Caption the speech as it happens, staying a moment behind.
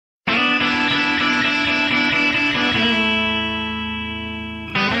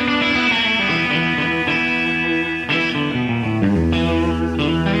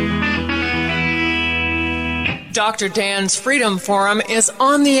Dr. Dan's Freedom Forum is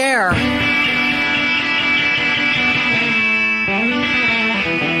on the air.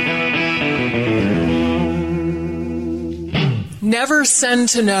 Never send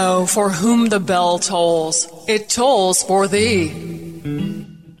to know for whom the bell tolls. It tolls for thee.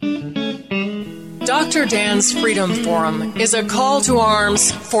 Dr. Dan's Freedom Forum is a call to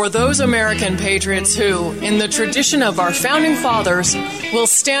arms for those American patriots who, in the tradition of our founding fathers, will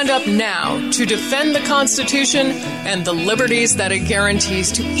stand up now to defend the Constitution and the liberties that it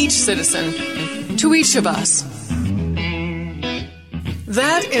guarantees to each citizen, to each of us.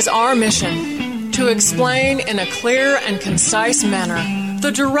 That is our mission, to explain in a clear and concise manner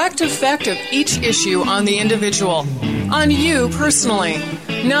the direct effect of each issue on the individual, on you personally,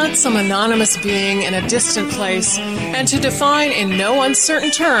 not some anonymous being in a distant place, and to define in no uncertain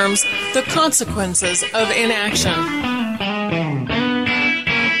terms the consequences of inaction.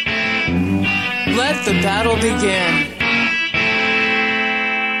 Let the battle begin.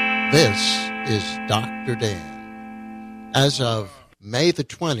 This is Dr. Dan. As of May the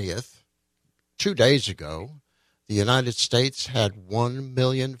 20th, 2 days ago, the United States had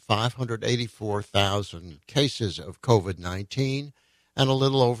 1,584,000 cases of COVID-19 and a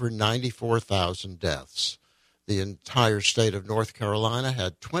little over 94,000 deaths. The entire state of North Carolina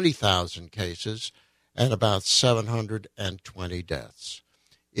had 20,000 cases and about 720 deaths.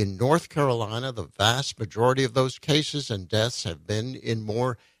 In North Carolina, the vast majority of those cases and deaths have been in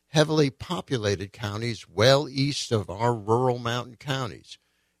more heavily populated counties well east of our rural mountain counties.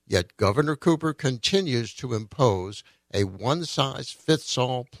 Yet Governor Cooper continues to impose a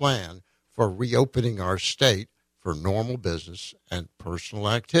one-size-fits-all plan for reopening our state for normal business and personal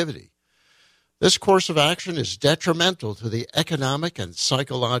activity. This course of action is detrimental to the economic and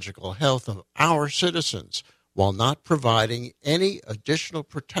psychological health of our citizens while not providing any additional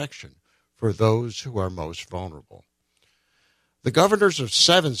protection for those who are most vulnerable. The governors of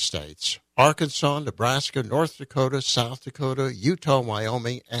 7 states, Arkansas, Nebraska, North Dakota, South Dakota, Utah,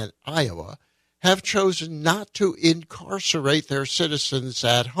 Wyoming, and Iowa, have chosen not to incarcerate their citizens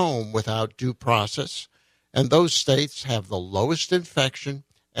at home without due process, and those states have the lowest infection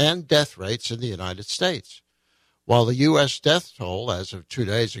and death rates in the United States. While the U.S. death toll as of 2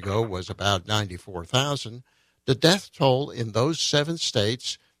 days ago was about 94,000, the death toll in those 7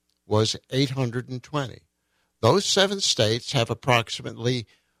 states was 820. Those 7 states have approximately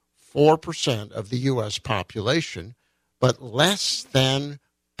 4% of the U.S. population, but less than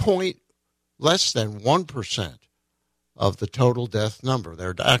 1% of the total death number.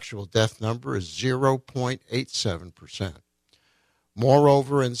 Their actual death number is 0.87%.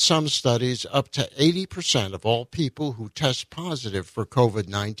 Moreover, in some studies, up to 80% of all people who test positive for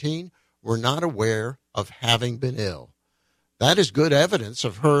COVID-19 were not aware of having been ill. That is good evidence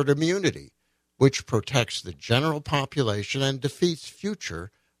of herd immunity, which protects the general population and defeats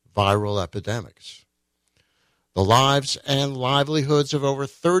future viral epidemics. The lives and livelihoods of over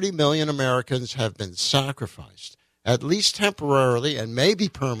 30 million Americans have been sacrificed, at least temporarily and maybe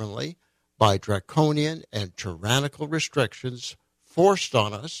permanently, by draconian and tyrannical restrictions forced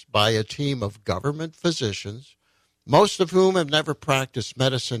on us by a team of government physicians, most of whom have never practiced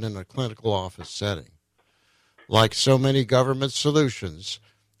medicine in a clinical office setting. Like so many government solutions,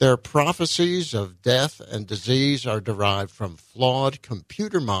 their prophecies of death and disease are derived from flawed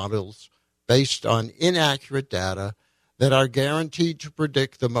computer models based on inaccurate data that are guaranteed to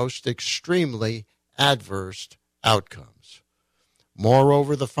predict the most extremely adverse outcomes.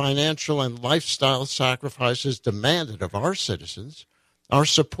 Moreover, the financial and lifestyle sacrifices demanded of our citizens are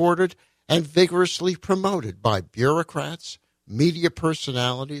supported and vigorously promoted by bureaucrats, media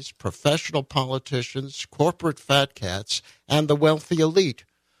personalities, professional politicians, corporate fat cats, and the wealthy elite,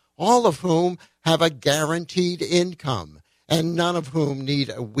 all of whom have a guaranteed income and none of whom need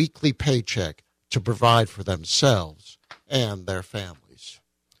a weekly paycheck to provide for themselves and their families.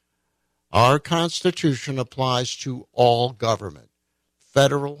 Our Constitution applies to all government,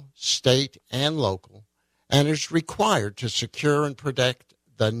 federal, state, and local, and is required to secure and protect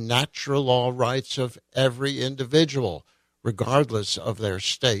the natural law rights of every individual, regardless of their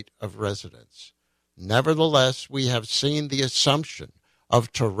state of residence. Nevertheless, we have seen the assumption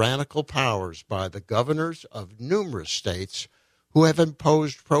of tyrannical powers by the governors of numerous states who have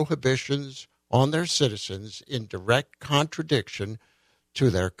imposed prohibitions on their citizens in direct contradiction to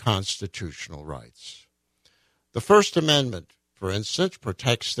their constitutional rights. The First Amendment, for instance,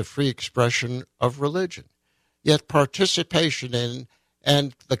 protects the free expression of religion, yet participation in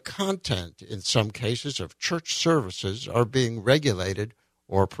and the content, in some cases, of church services are being regulated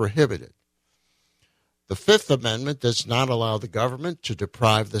or prohibited. The Fifth Amendment does not allow the government to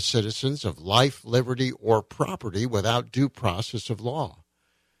deprive the citizens of life, liberty, or property without due process of law.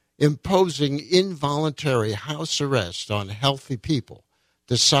 Imposing involuntary house arrest on healthy people,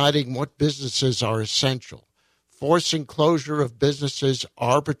 deciding what businesses are essential, forcing closure of businesses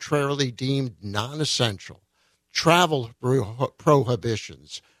arbitrarily deemed non-essential, travel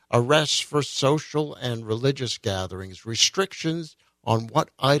prohibitions, arrests for social and religious gatherings, restrictions on what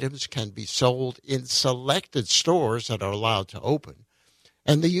items can be sold in selected stores that are allowed to open,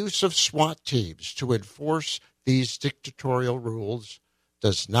 and the use of SWAT teams to enforce these dictatorial rules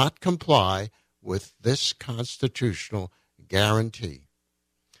does not comply with this constitutional guarantee.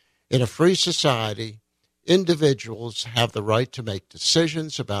 In a free society, individuals have the right to make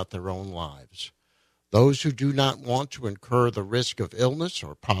decisions about their own lives. Those who do not want to incur the risk of illness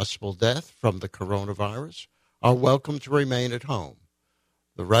or possible death from the coronavirus are welcome to remain at home.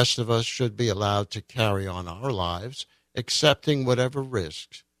 The rest of us should be allowed to carry on our lives, accepting whatever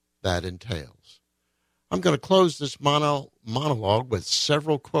risks that entails. I'm going to close this monologue with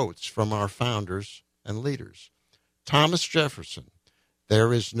several quotes from our founders and leaders. Thomas Jefferson,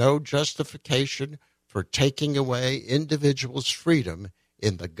 "There is no justification for taking away individuals' freedom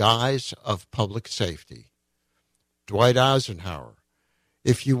in the guise of public safety." Dwight Eisenhower,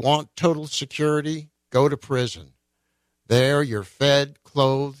 "If you want total security, go to prison. There you're fed,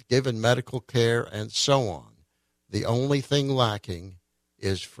 clothed, given medical care, and so on. The only thing lacking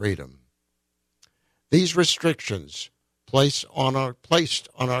is freedom." These restrictions placed on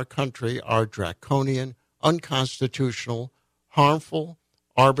our country are draconian, unconstitutional, harmful,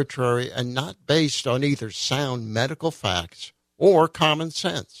 arbitrary, and not based on either sound medical facts or common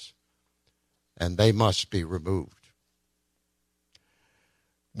sense, and they must be removed.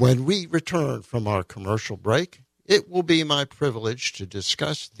 When we return from our commercial break, it will be my privilege to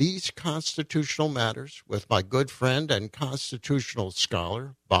discuss these constitutional matters with my good friend and constitutional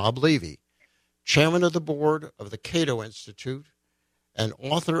scholar, Bob Levy, chairman of the board of the Cato Institute and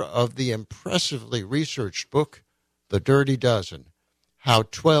author of the impressively researched book, The Dirty Dozen, How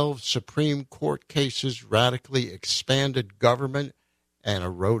 12 Supreme Court Cases Radically Expanded Government and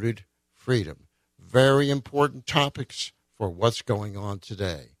Eroded Freedom. Very important topics for what's going on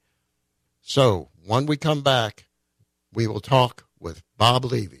today. So, when we come back, we will talk with Bob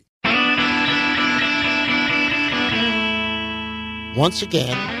Levy. Once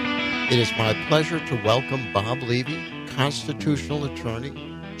again, it is my pleasure to welcome Bob Levy, constitutional attorney,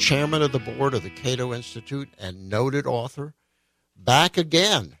 chairman of the board of the Cato Institute, and noted author, back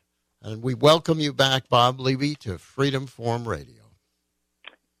again. And we welcome you back, Bob Levy, to Freedom Forum Radio.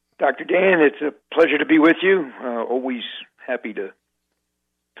 Dr. Dan, it's a pleasure to be with you. Always happy to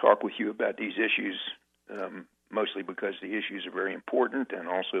talk with you about these issues, mostly because the issues are very important and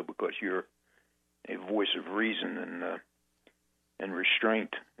also because you're a voice of reason and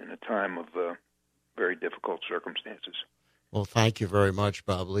restraint in a time of very difficult circumstances. Well, thank you very much,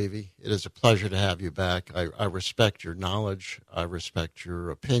 Bob Levy. It is a pleasure to have you back. I respect your knowledge. I respect your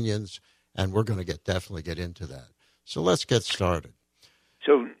opinions, and we're going to definitely get into that. So let's get started.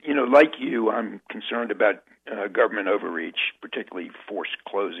 So, like you, I'm concerned about government overreach, particularly forced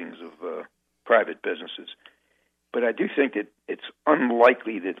closings of private businesses. But I do think that it's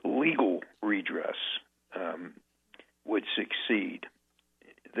unlikely that legal redress would succeed.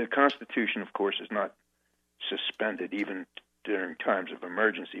 The Constitution, of course, is not suspended even during times of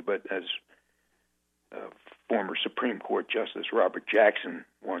emergency, but as former Supreme Court Justice Robert Jackson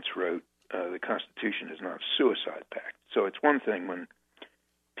once wrote, the Constitution is not a suicide pact. So it's one thing when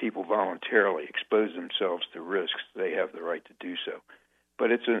people voluntarily expose themselves to risks, they have the right to do so.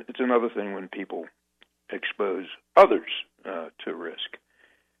 But it's another thing when people expose others to risk.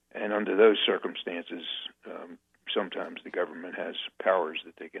 And under those circumstances, sometimes the government has powers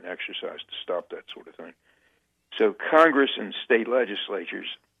that they can exercise to stop that sort of thing. So Congress and state legislatures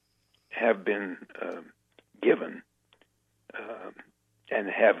have been given and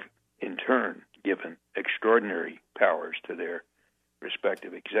have in turn given extraordinary powers to their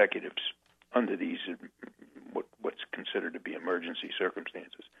respective executives under these what's considered to be emergency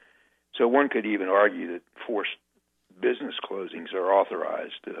circumstances. So one could even argue that forced business closings are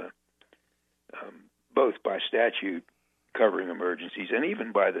authorized both by statute covering emergencies and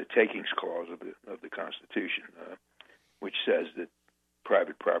even by the takings clause of the Constitution, which says that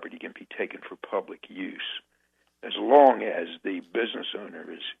private property can be taken for public use as long as the business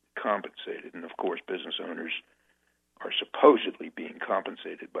owner is compensated. And of course, business owners are supposedly being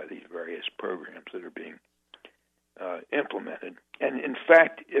compensated by these various programs that are being implemented. And in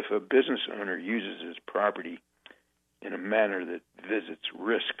fact, if a business owner uses his property in a manner that visits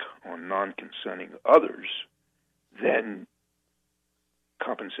risk on non-consenting others, then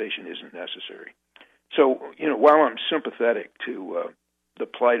compensation isn't necessary. So, while I'm sympathetic to the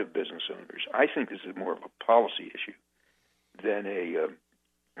plight of business owners, I think this is more of a policy issue than a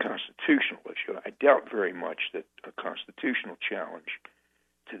constitutional issue. I doubt very much that a constitutional challenge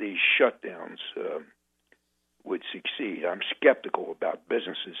to these shutdowns would succeed. I'm skeptical about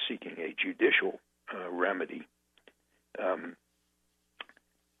businesses seeking a judicial remedy.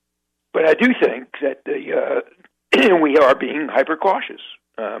 But I do think that we are being hyper-cautious.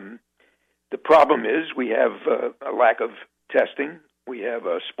 The problem is we have a lack of testing. We have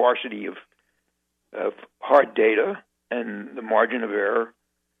a sparsity of hard data, and the margin of error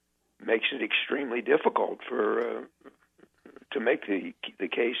makes it extremely difficult to make the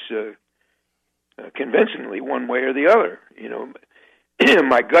case convincingly one way or the other.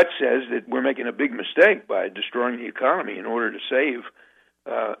 My gut says that we're making a big mistake by destroying the economy in order to save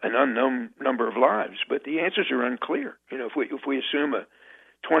an unknown number of lives, but the answers are unclear. If we assume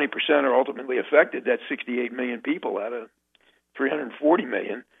 20% are ultimately affected, that's 68 million people out of 340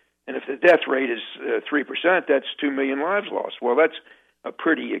 million, and if the death rate is 3%, that's 2 million lives lost. Well, that's a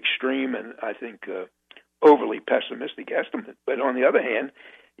pretty extreme and I think overly pessimistic estimate. But on the other hand,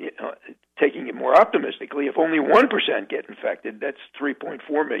 taking it more optimistically, if only 1% get infected, that's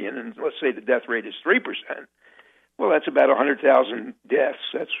 3.4 million, and let's say the death rate is 3%. Well, that's about 100,000 deaths.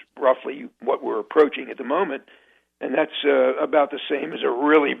 That's roughly what we're approaching at the moment, and that's about the same as a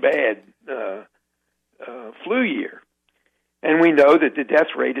really bad flu year. And we know that the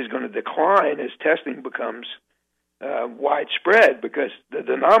death rate is going to decline as testing becomes widespread, because the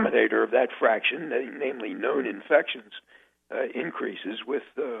denominator of that fraction, namely known infections, increases with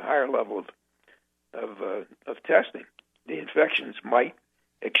a higher level of testing. The infections might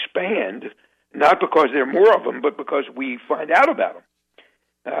expand, not because there are more of them, but because we find out about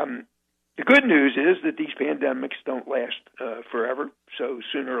them. The good news is that these pandemics don't last forever, so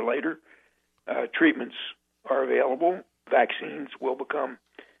sooner or later, treatments are available, vaccines will become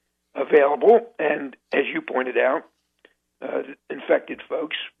available, and as you pointed out, infected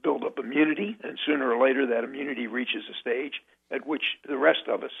folks build up immunity, and sooner or later that immunity reaches a stage at which the rest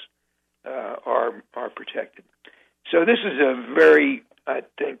of us are protected. So this is a very, I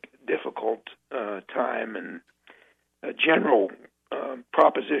think, difficult time, and a general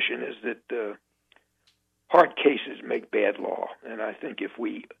proposition is that hard cases make bad law, and I think if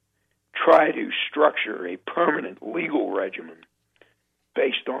we try to structure a permanent legal regimen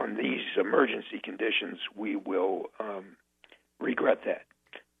based on these emergency conditions, we will regret that.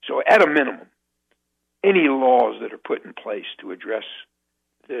 So at a minimum, any laws that are put in place to address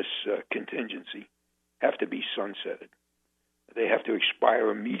this contingency have to be sunsetted. They have to expire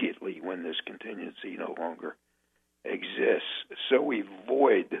immediately when this contingency no longer exists, so we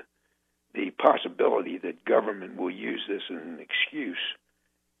avoid the possibility that government will use this as an excuse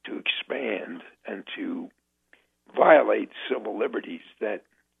to expand and to violate civil liberties that,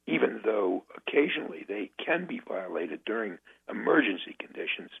 even though occasionally they can be violated during emergency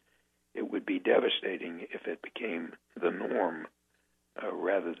conditions, it would be devastating if it became the norm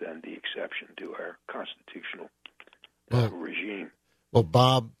rather than the exception to our constitutional regime. Well,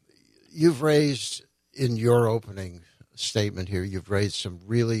 Bob, you've raised in your opening statement here, you've raised some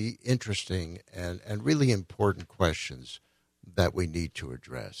really interesting and really important questions that we need to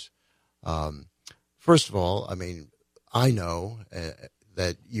address. First of all, I mean, I know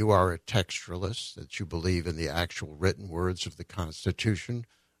that you are a textualist, that you believe in the actual written words of the Constitution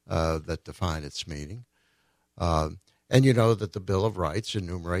that define its meaning. And you know that the Bill of Rights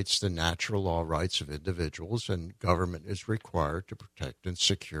enumerates the natural law rights of individuals, and government is required to protect and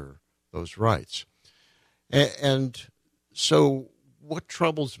secure those rights. And so what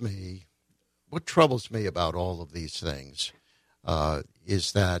troubles me about all of these things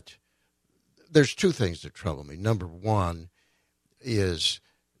is that there's two things that trouble me. Number one is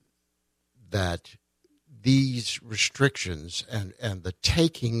that these restrictions and the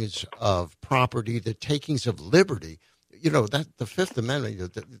takings of property, the takings of liberty, that the Fifth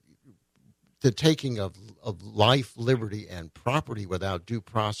Amendment, the taking of life, liberty, and property without due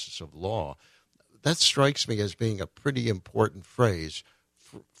process of law, that strikes me as being a pretty important phrase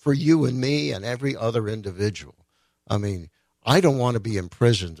for you and me and every other individual. I mean, I don't want to be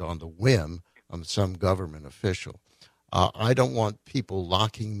imprisoned on the whim of some government official. I don't want people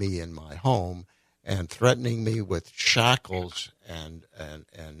locking me in my home and threatening me with shackles and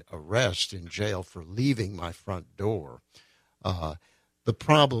arrest in jail for leaving my front door. The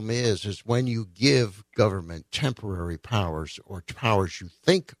problem is when you give government temporary powers or powers you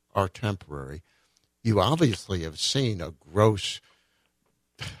think are temporary, you obviously have seen a gross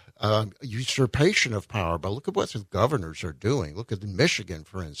usurpation of power. But look at what the governors are doing. Look at Michigan,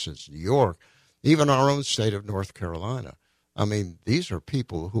 for instance, New York, even our own state of North Carolina. I mean, these are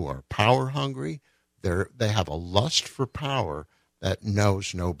people who are power hungry. They have a lust for power that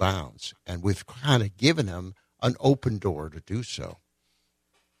knows no bounds. And we've kind of given them an open door to do so.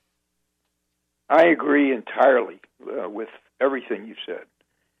 I agree entirely with everything you've said.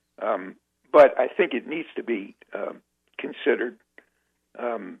 But I think it needs to be considered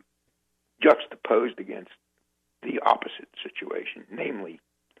juxtaposed against the opposite situation. Namely,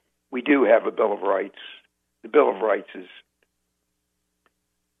 we do have a Bill of Rights. The Bill of Rights is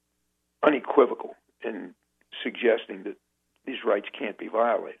unequivocal in suggesting that these rights can't be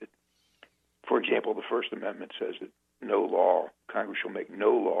violated. For example, the First Amendment says that Congress shall make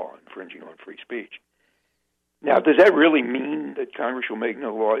no law infringing on free speech. Now, does that really mean that Congress will make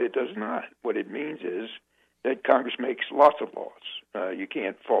no law? It does not. What it means is that Congress makes lots of laws. You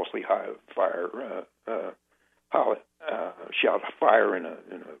can't falsely shout fire in a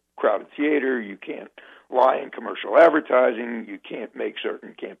crowded theater. You can't lie in commercial advertising. You can't make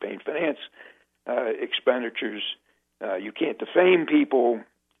certain campaign finance expenditures. You can't defame people,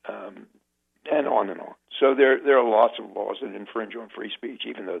 and on and on. So there are lots of laws that infringe on free speech,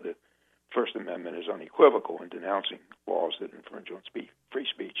 even though the First Amendment is unequivocal in denouncing laws that infringe on free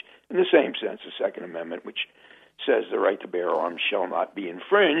speech. In the same sense, the Second Amendment, which says the right to bear arms shall not be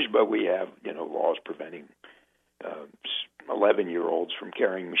infringed, but we have laws preventing 11-year-olds from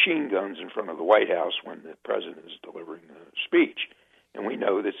carrying machine guns in front of the White House when the president is delivering a speech. And we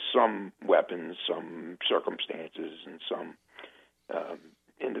know that some weapons, some circumstances, and some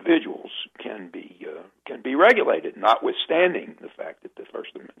individuals can be regulated, notwithstanding the fact that the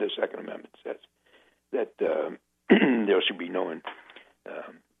Second Amendment says that there should be no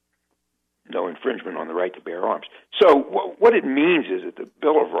infringement on the right to bear arms. So what it means is that the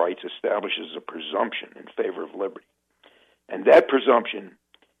Bill of Rights establishes a presumption in favor of liberty, and that presumption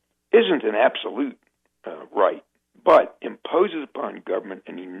isn't an absolute right, but imposes upon government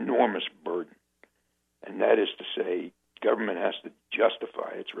an enormous burden, and that is to say, government has to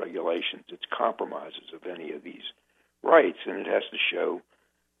justify its regulations, its compromises of any of these rights, and it has to show,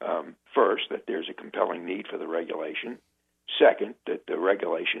 first, that there's a compelling need for the regulation, second, that the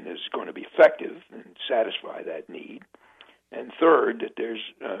regulation is going to be effective and satisfy that need, and third, that there's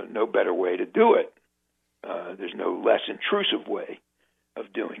no better way to do it. There's no less intrusive way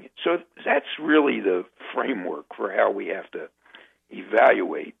of doing it. So that's really the framework for how we have to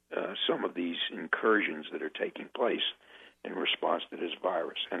evaluate some of these incursions that are taking place in response to this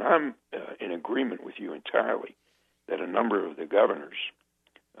virus. And I'm in agreement with you entirely that a number of the governors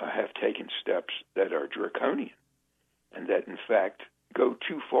have taken steps that are draconian and that, in fact, go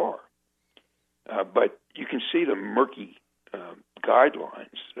too far. But you can see the murky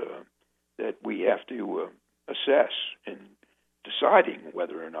guidelines that we have to assess in deciding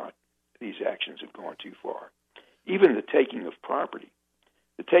whether or not these actions have gone too far. Even the taking of property.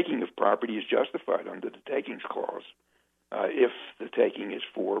 The taking of property is justified under the Takings Clause if the taking is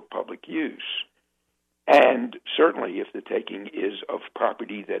for public use, and certainly if the taking is of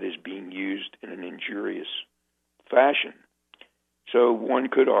property that is being used in an injurious fashion. So one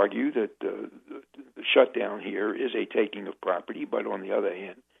could argue that the shutdown here is a taking of property, but on the other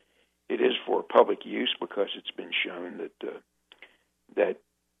hand, it is for public use because it's been shown that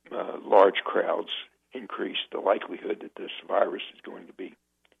large crowds increase the likelihood that this virus is going to be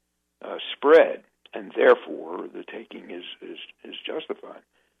spread, and therefore the taking is justified.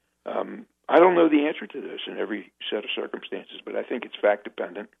 I don't know the answer to this in every set of circumstances, but I think it's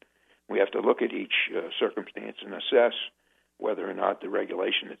fact-dependent. We have to look at each circumstance and assess whether or not the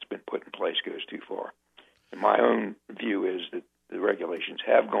regulation that's been put in place goes too far. And my own view is that the regulations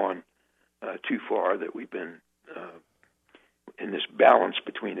have gone too far, that we've been in this balance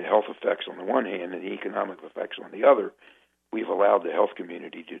between the health effects on the one hand and the economic effects on the other. We've allowed the health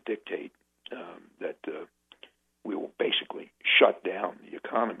community to dictate that we will basically shut down the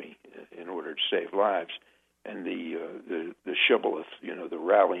economy in order to save lives. And the shibboleth, the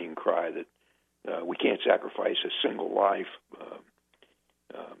rallying cry that we can't sacrifice a single life,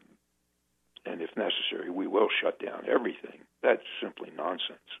 and if necessary, we will shut down everything. That's simply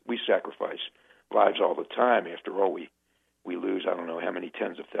nonsense. We sacrifice lives all the time. After all, we lose, I don't know how many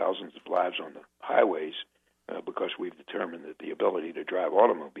tens of thousands of lives on the highways because we've determined that the ability to drive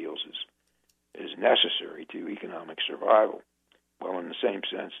automobiles is necessary to economic survival. Well, in the same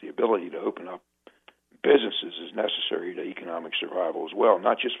sense, the ability to open up businesses is necessary to economic survival as well,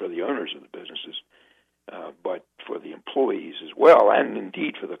 not just for the owners of the businesses, but for the employees as well, and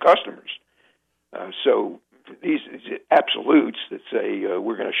indeed for the customers. So these absolutes that say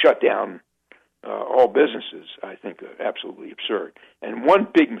we're going to shut down all businesses, I think are absolutely absurd. And one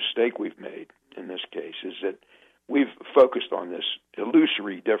big mistake we've made in this case is that we've focused on this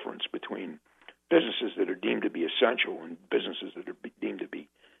illusory difference between businesses that are deemed to be essential and businesses that are deemed to be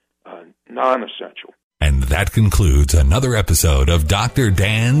non-essential. And that concludes another episode of Dr.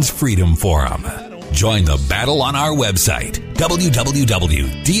 Dan's Freedom Forum. Join the battle on our website,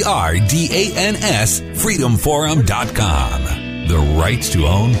 www.drdansfreedomforum.com. The right to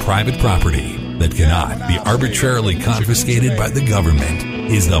own private property that cannot be arbitrarily confiscated by the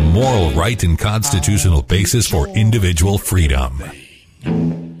government is the moral right and constitutional basis for individual freedom.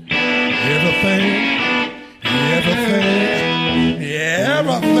 Everything